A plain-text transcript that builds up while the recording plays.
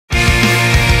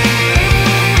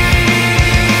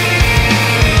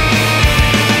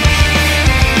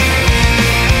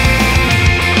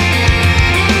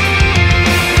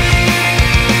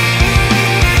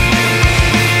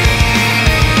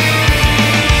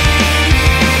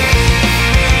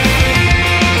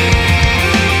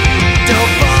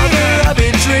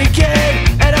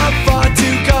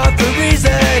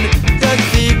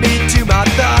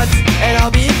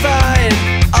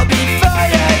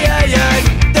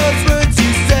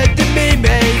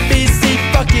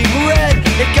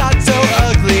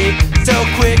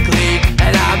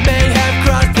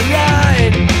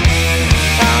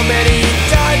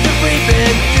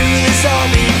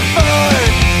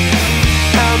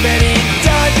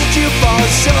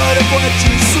short of what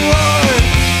you swore.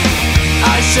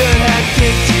 I should have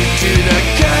kicked you to the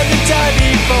curb the time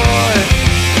before,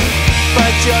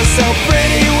 but you're so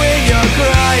pretty when you're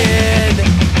crying.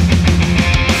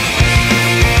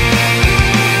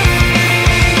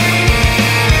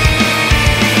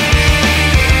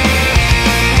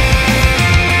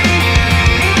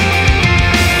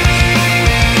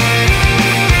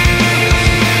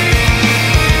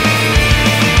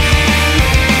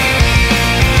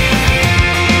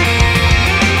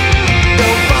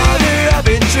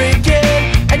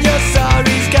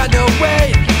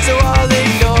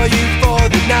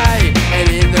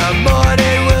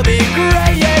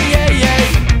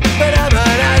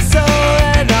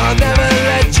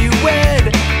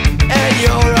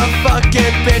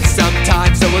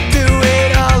 Sometimes, so we'll do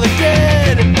it all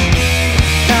again.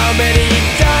 How many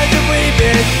times have we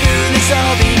been through this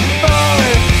all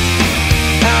before?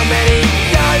 How many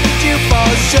times did you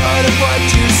fall short of what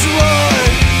you swore?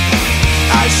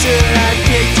 I should have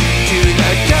kicked you to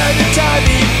the curb the time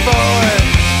before,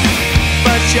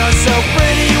 but you're so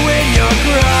pretty when you're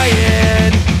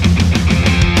crying.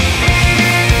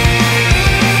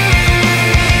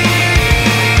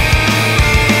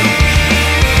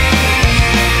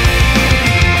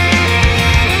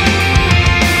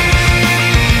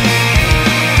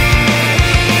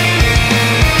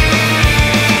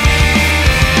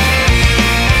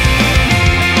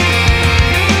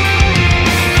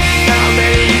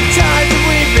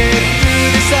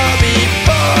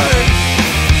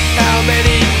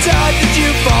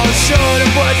 Short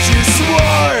of what you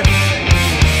swore,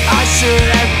 I should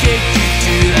have kicked you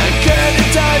to the curb the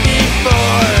time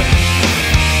before,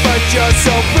 but you're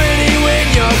so pretty.